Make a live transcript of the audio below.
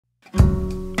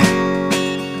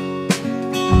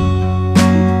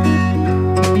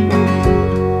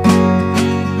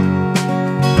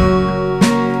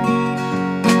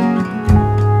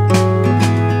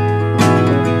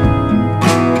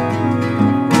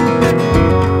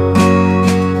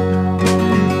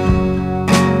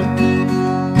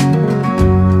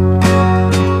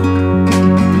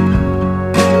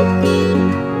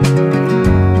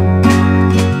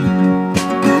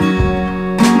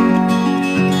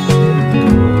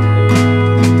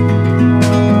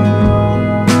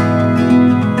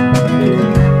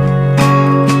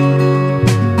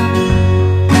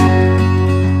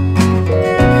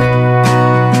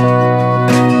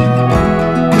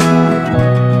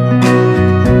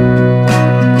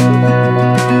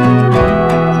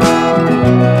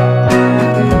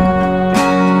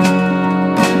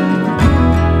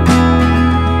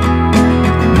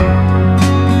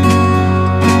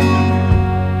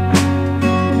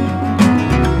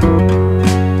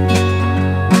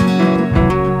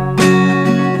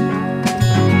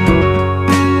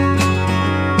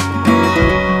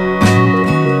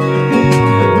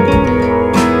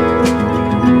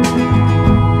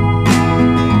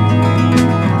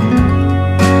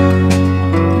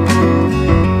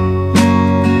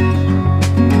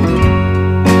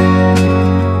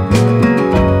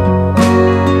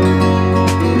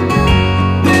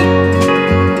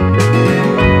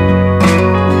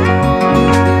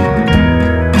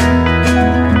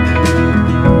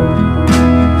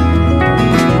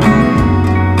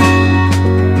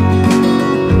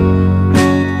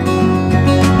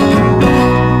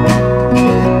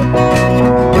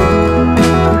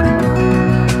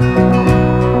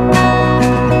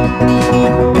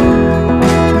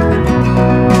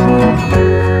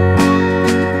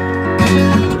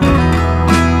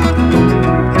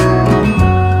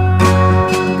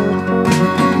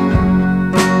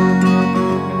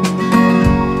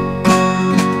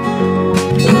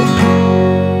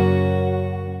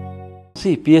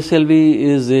See, PSLV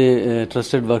is a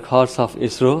trusted workhorse of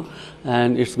ISRO,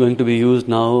 and it's going to be used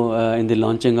now in the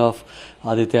launching of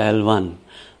Aditya L1.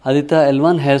 Aditya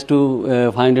L1 has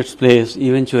to find its place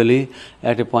eventually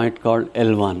at a point called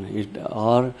L1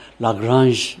 or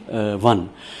Lagrange 1,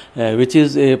 which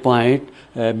is a point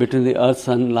between the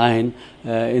Earth-Sun line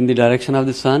in the direction of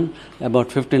the Sun,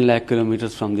 about 15 lakh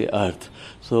kilometers from the Earth.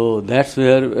 So that's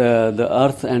where the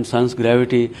Earth and Sun's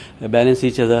gravity balance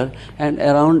each other, and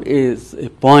around is a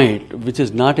point which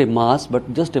is not a mass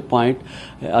but just a point.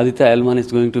 Aditya L1 is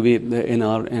going to be in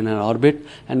an orbit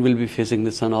and will be facing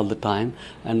the Sun all the time,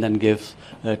 and then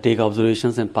take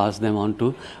observations and pass them on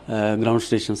to ground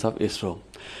stations of ISRO.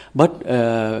 But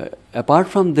apart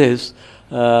from this,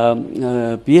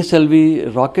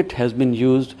 PSLV rocket has been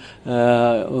used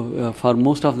for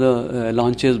most of the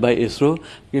launches by ISRO.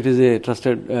 It is a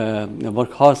trusted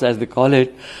workhorse, as they call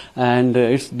it, and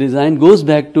its design goes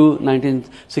back to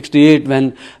 1968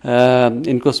 when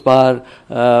Incospar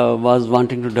was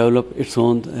wanting to develop its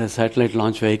own satellite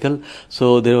launch vehicle.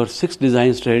 So there were 6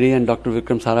 designs ready, and Dr.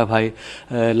 Vikram Sarabhai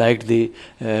liked the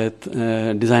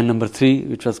design number 3,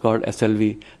 which was called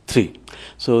SLV-3.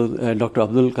 So Dr.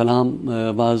 Abdul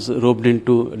Kalam was roped in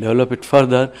to develop it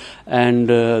further, and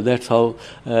that's how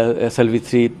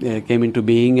SLV-3 came into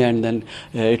being, and then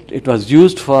it was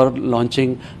used for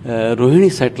launching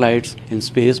Rohini satellites in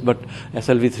space, but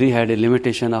SLV-3 had a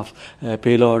limitation of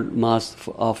payload mass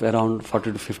of around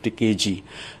 40 to 50 kg.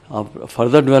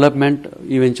 Further development,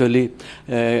 eventually,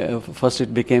 first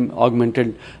it became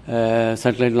augmented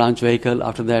satellite launch vehicle.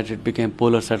 After that, it became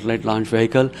polar satellite launch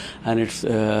vehicle, and its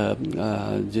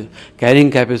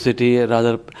carrying capacity,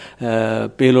 rather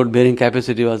payload bearing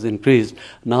capacity, was increased.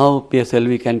 Now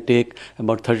PSLV can take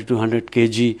about 3200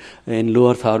 kg in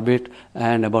low Earth orbit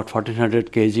and about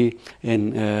 1400 kg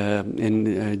in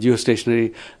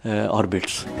geostationary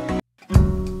orbits.